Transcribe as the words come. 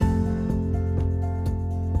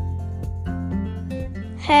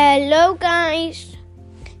Hello guys,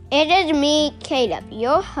 it is me, Caleb,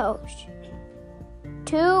 your host,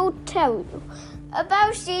 to tell you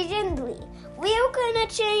about Season 3. We're gonna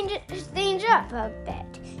change things up a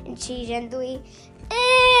bit in Season 3,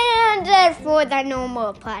 and as for the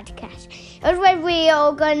normal podcast, that's what we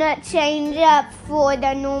are gonna change up for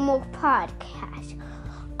the normal podcast.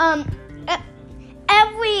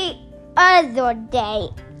 Every other day,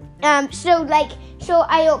 so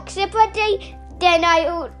I'll skip a day, then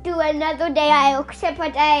I'll do another day, I'll skip a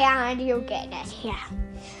day, and you'll get it here.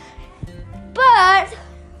 But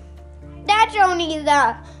that's only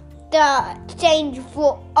the change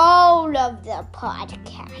for all of the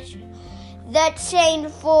podcasts. The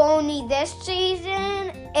change for only this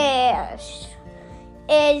season is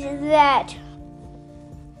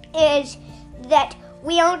that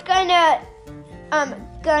we aren't gonna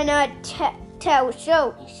tell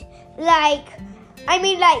stories like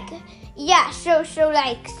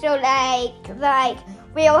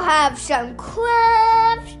we'll have some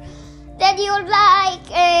crafts that you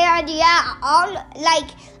like, and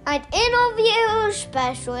and interviews,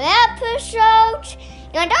 special episodes,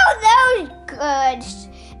 and all those good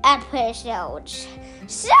episodes.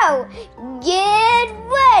 So get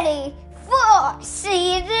ready for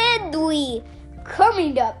Season 3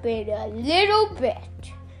 coming up in a little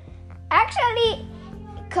bit. Actually,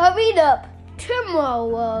 coming up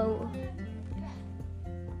tomorrow.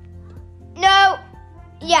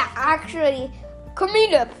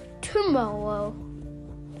 Coming up tomorrow.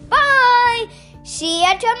 Bye! See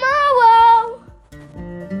you tomorrow!